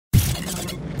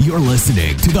You're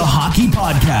listening to the Hockey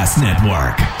Podcast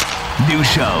Network. New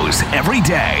shows every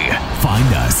day.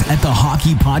 Find us at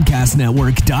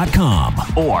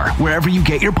thehockeypodcastnetwork.com or wherever you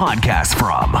get your podcasts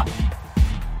from.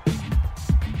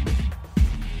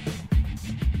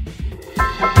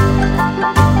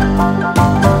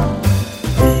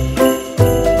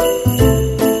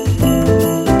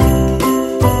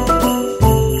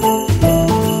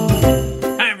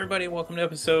 Welcome to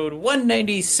episode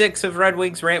 196 of Red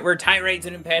Wings Rant, where tirades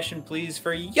and impassioned pleas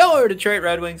for your Detroit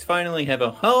Red Wings finally have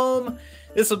a home.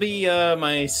 This will be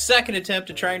my second attempt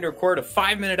at trying to record a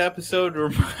 5-minute episode to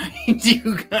remind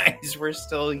you guys we're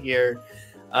still here,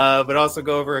 but also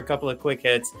go over a couple of quick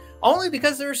hits, only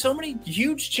because there are so many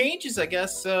huge changes, I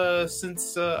guess,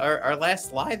 since our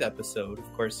last live episode.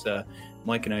 Of course,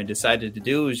 Mike and I decided to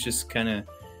do is just kind of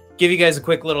give you guys a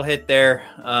quick little hit there.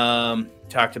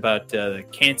 Talked about the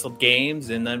canceled games,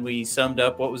 and then we summed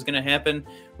up what was going to happen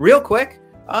real quick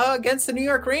against the New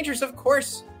York Rangers. Of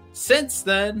course, since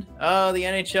then, the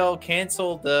NHL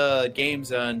canceled the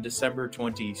games on December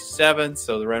 27th.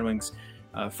 So the Red Wings'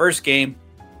 first game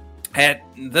at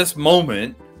this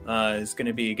moment is going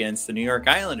to be against the New York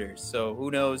Islanders. So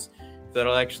who knows if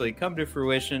that'll actually come to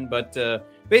fruition. But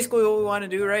basically what we want to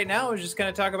do right now is just kind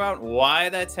of talk about why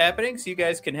that's happening, so you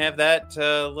guys can have that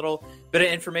little bit of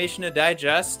information to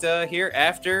digest here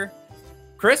after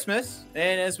Christmas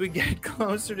and as we get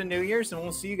closer to New Year's. And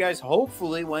we'll see you guys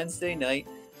hopefully Wednesday night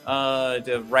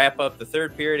to wrap up the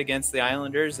third period against the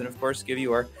Islanders, and of course give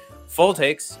you our full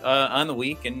takes on the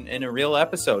week in a real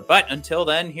episode. But until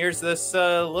then, here's this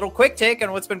little quick take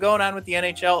on what's been going on with the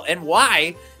NHL and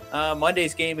why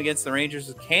Monday's game against the Rangers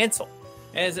was canceled.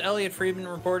 As Elliot Friedman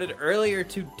reported earlier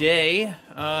today,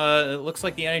 it looks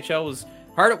like the NHL was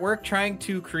hard at work trying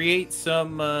to create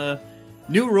some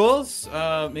new rules,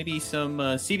 maybe some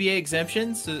CBA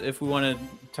exemptions, if we want to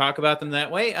talk about them that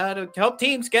way, to help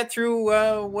teams get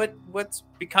through what's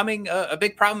becoming a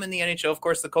big problem in the NHL. Of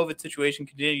course, the COVID situation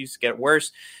continues to get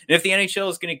worse. And if the NHL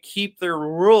is going to keep their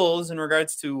rules in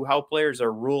regards to how players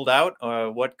are ruled out,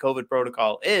 what COVID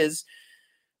protocol is,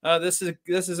 this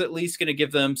is at least going to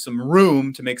give them some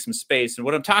room to make some space. And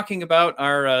what I'm talking about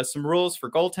are some rules for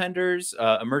goaltenders,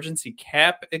 emergency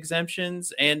cap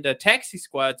exemptions, and taxi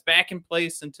squads back in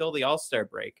place until the All-Star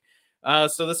break.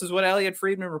 So this is what Elliot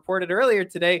Friedman reported earlier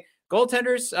today.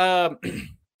 Goaltenders,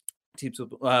 teams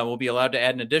will be allowed to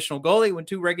add an additional goalie when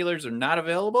 2 regulars are not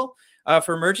available.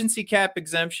 For emergency cap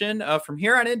exemption, from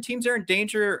here on in, teams in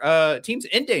danger of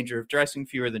dressing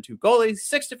fewer than 2 goalies.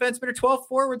 6 defensemen or 12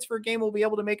 forwards for a game will be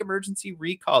able to make emergency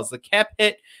recalls. The cap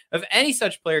hit of any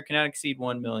such player cannot exceed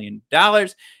 $1 million.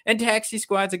 And taxi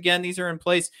squads, again, these are in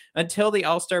place until the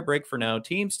All-Star break for now.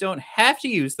 Teams don't have to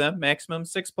use them. Maximum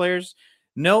 6 players.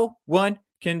 No one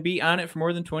can be on it for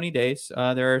more than 20 days.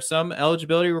 There are some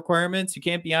eligibility requirements. You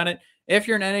can't be on it if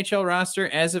you're an NHL roster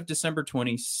as of December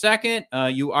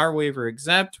 22nd. You are waiver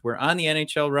exempt. We're on the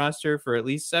NHL roster for at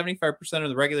least 75% of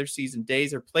the regular season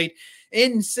days are played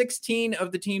in 16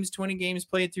 of the team's 20 games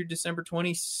played through December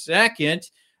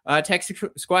 22nd. Taxi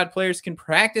squad players can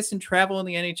practice and travel in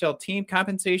the NHL team.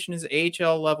 Compensation is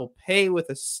AHL level pay with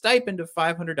a stipend of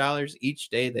 $500 each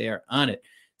day they are on it.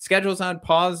 Schedule's on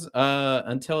pause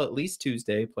until at least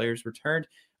Tuesday. Players returned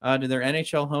to their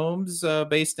NHL homes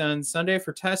based on Sunday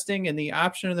for testing and the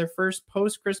option of their first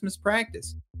post-Christmas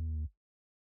practice.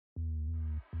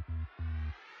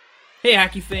 Hey,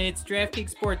 hockey fans,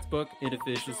 DraftKings Sportsbook, an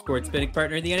official sports betting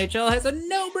partner of the NHL, has a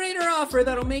no-brainer offer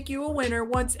that'll make you a winner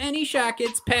once any shot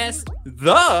gets past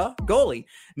the goalie.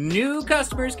 New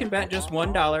customers can bet just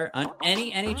 $1 on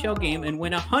any NHL game and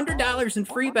win $100 in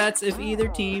free bets if either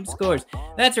team scores.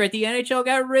 That's right, the NHL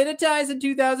got rid of ties in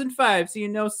 2005, so you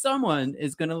know someone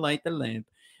is going to light the lamp.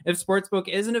 If Sportsbook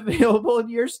isn't available in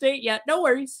your state yet, no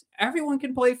worries. Everyone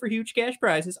can play for huge cash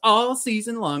prizes all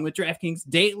season long with DraftKings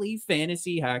Daily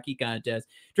Fantasy Hockey Contest.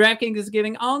 DraftKings is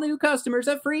giving all new customers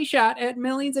a free shot at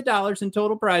millions of dollars in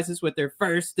total prizes with their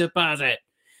first deposit.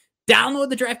 Download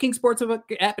the DraftKings Sportsbook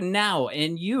app now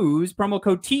and use promo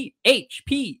code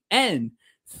THPN.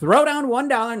 Throw down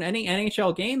 $1 in any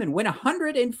NHL game and win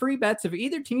 $100 in free bets if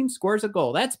either team scores a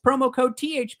goal. That's promo code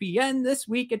THPN this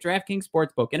week at DraftKings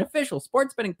Sportsbook, an official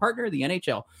sports betting partner of the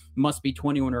NHL. Must be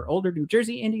 21 or older, New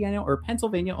Jersey, Indiana, or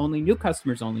Pennsylvania only. New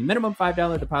customers only. Minimum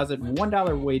 $5 deposit and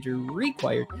 $1 wager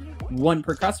required. 1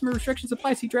 per customer. Restrictions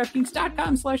apply. See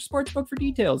DraftKings.com/sportsbook for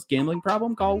details. Gambling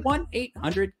problem? Call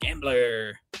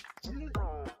 1-800-GAMBLER.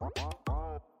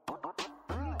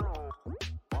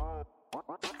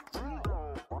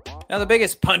 Now, the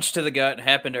biggest punch to the gut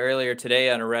happened earlier today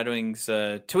on a Red Wings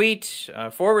tweet.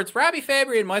 Forwards Robbie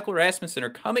Fabry and Michael Rasmussen are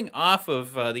coming off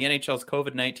of the NHL's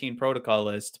COVID-19 protocol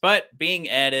list, but being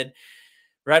added,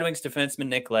 Red Wings defenseman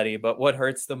Nick Leddy. But what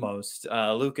hurts the most,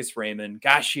 Lucas Raymond.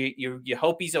 Gosh, you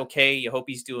hope he's okay. You hope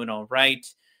he's doing all right.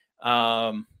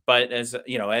 But as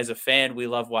a fan, we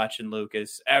love watching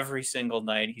Lucas every single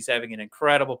night. He's having an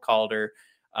incredible Calder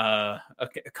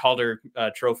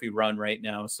Trophy run right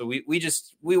now. So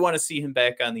we want to see him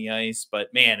back on the ice.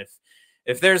 But man,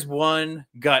 if there's one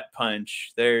gut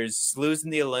punch, there's losing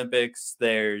the Olympics,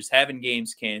 there's having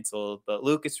games canceled. But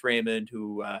Lucas Raymond,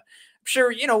 who I'm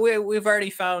sure we've already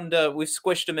found, we've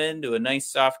squished him into a nice,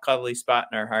 soft, cuddly spot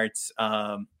in our hearts.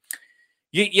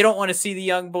 You don't want to see the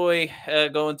young boy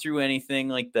going through anything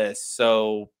like this.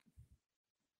 So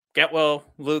get well,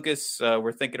 Lucas.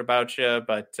 We're thinking about you,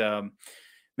 but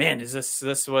man,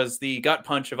 this was the gut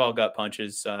punch of all gut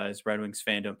punches as Red Wings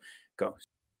fandom goes.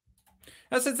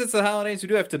 Now, since it's the holidays, we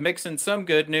do have to mix in some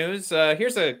good news.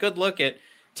 Here's a good look at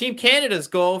Team Canada's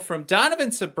goal from Donovan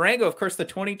Sebrango, of course, the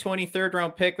 2020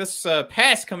 third-round pick. This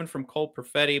pass coming from Cole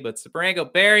Perfetti, but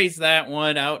Sebrango buries that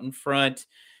one out in front.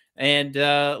 And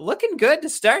looking good to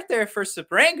start there for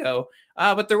Sebrango.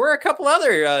 But there were a couple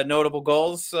other notable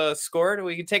goals scored.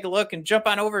 We can take a look and jump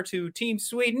on over to Team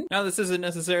Sweden. Now, this isn't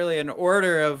necessarily an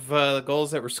order of the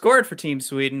goals that were scored for Team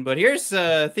Sweden, but here's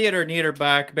Theodor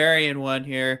Niederbach burying one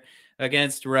here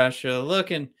against Russia.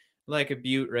 Looking like a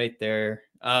beaut right there.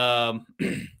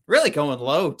 Really going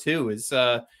low, too. Is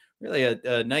really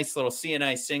a nice little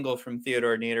CNI single from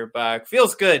Theodor Niederbach.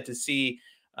 Feels good to see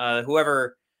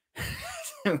whoever...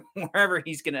 wherever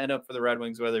he's going to end up for the Red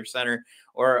Wings, whether center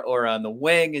or on the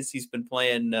wing, as he's been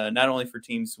playing not only for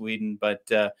Team Sweden, but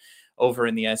over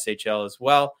in the SHL as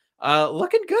well.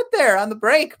 Looking good there on the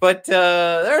break, but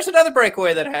there's another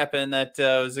breakaway that happened that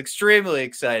was extremely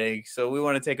exciting. So we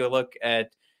want to take a look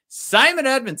at Simon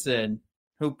Edmondson,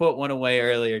 who put one away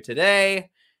earlier today.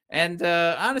 And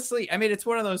honestly, I mean, it's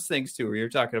one of those things, too, where you're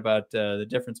talking about the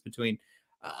difference between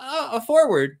a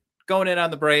forward going in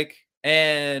on the break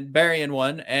and burying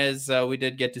one, as we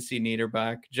did get to see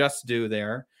Niederbach just do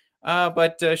there.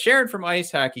 But Sharon from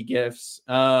Ice Hockey Gifts,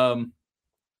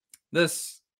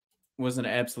 this was an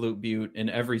absolute beaut in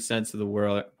every sense of the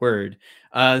word.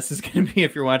 This is going to be,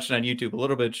 if you're watching on YouTube, a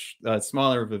little bit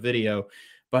smaller of a video.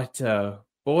 But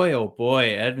boy, oh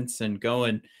boy, Edmondson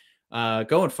going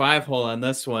 5-hole on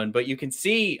this one. But you can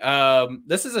see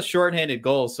this is a shorthanded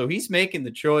goal, so he's making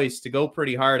the choice to go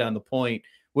pretty hard on the point,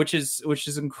 which is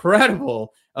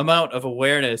incredible amount of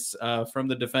awareness from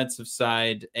the defensive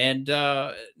side, and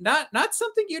not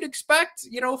something you'd expect,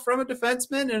 from a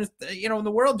defenseman. And in the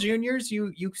World Juniors,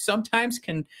 you sometimes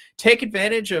can take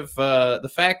advantage of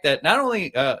the fact that not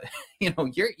only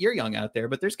you're young out there,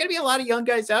 but there's going to be a lot of young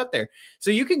guys out there,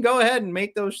 so you can go ahead and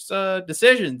make those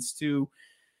decisions to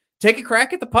take a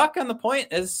crack at the puck on the point,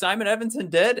 as Simon Edmondson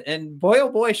did. And boy,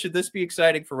 oh boy, should this be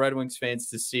exciting for Red Wings fans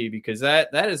to see, because that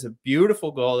is a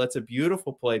beautiful goal. That's a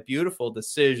beautiful play, beautiful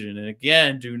decision. And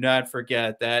again, do not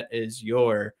forget, that is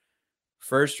your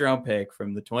first-round pick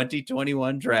from the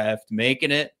 2021 draft, making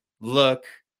it look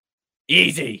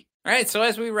easy. All right, so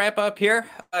as we wrap up here,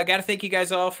 I got to thank you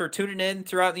guys all for tuning in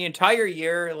throughout the entire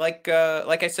year. Like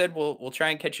I said, we'll try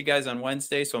and catch you guys on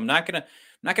Wednesday, so I'm not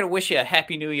gonna wish you a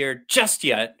happy new year just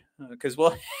yet, because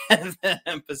we'll have an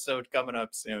episode coming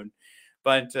up soon.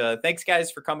 But thanks,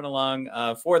 guys, for coming along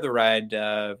for the ride.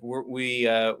 We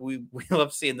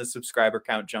love seeing the subscriber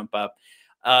count jump up.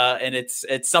 And it's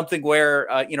something where,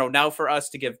 now for us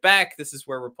to give back, this is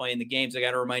where we're playing the games. I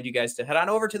got to remind you guys to head on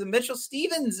over to the Mitchell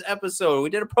Stevens episode. We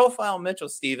did a profile on Mitchell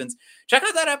Stevens. Check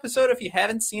out that episode if you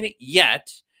haven't seen it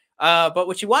yet. But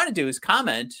what you want to do is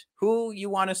comment who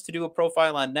you want us to do a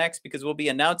profile on next, because we'll be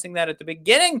announcing that at the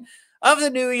beginning of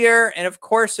the new year. And of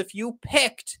course, if you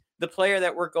picked the player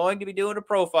that we're going to be doing a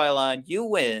profile on, you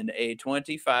win a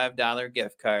 $25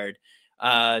 gift card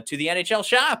to the NHL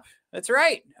shop. That's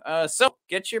right. So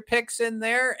get your picks in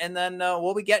there, and then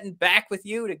we'll be getting back with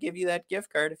you to give you that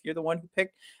gift card if you're the one who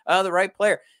picked the right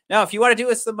player. Now, if you want to do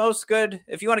us the most good,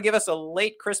 if you want to give us a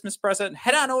late Christmas present,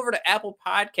 head on over to Apple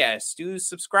Podcasts. Do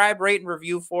subscribe, rate, and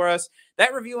review for us.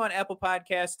 That review on Apple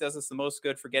Podcasts does us the most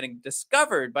good for getting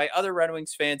discovered by other Red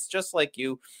Wings fans just like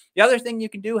you. The other thing you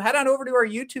can do, head on over to our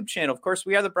YouTube channel. Of course,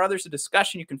 we are the Brothers of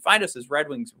Discussion. You can find us as Red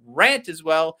Wings Rant as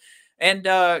well. And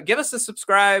give us a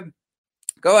subscribe.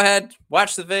 Go ahead,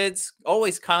 watch the vids,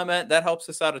 always comment. That helps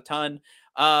us out a ton.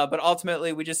 But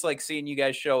ultimately, we just like seeing you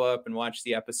guys show up and watch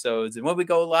the episodes. And when we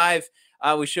go live,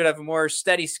 we should have a more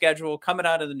steady schedule coming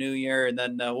out of the new year. And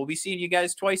then we'll be seeing you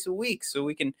guys twice a week, so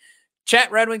we can chat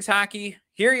Red Wings hockey,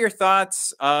 hear your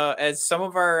thoughts. As some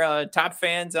of our top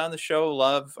fans on the show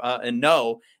love and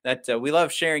know that we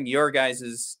love sharing your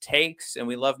guys' takes, and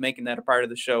we love making that a part of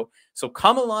the show. So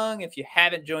come along if you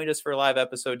haven't joined us for a live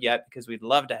episode yet, because we'd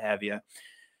love to have you.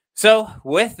 So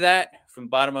with that, from the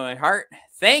bottom of my heart,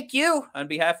 thank you on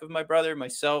behalf of my brother,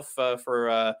 myself, for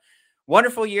a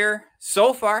wonderful year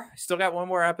so far. Still got one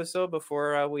more episode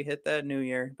before we hit that new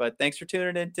year, but thanks for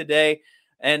tuning in today.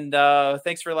 And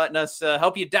thanks for letting us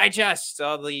help you digest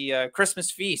all the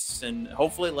Christmas feasts and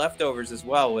hopefully leftovers as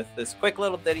well with this quick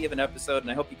little ditty of an episode.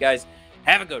 And I hope you guys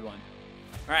have a good one.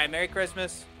 All right, Merry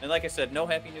Christmas. And like I said, no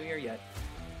Happy New Year yet.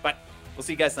 But we'll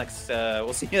see you guys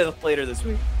we'll see you later this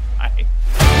week. Bye.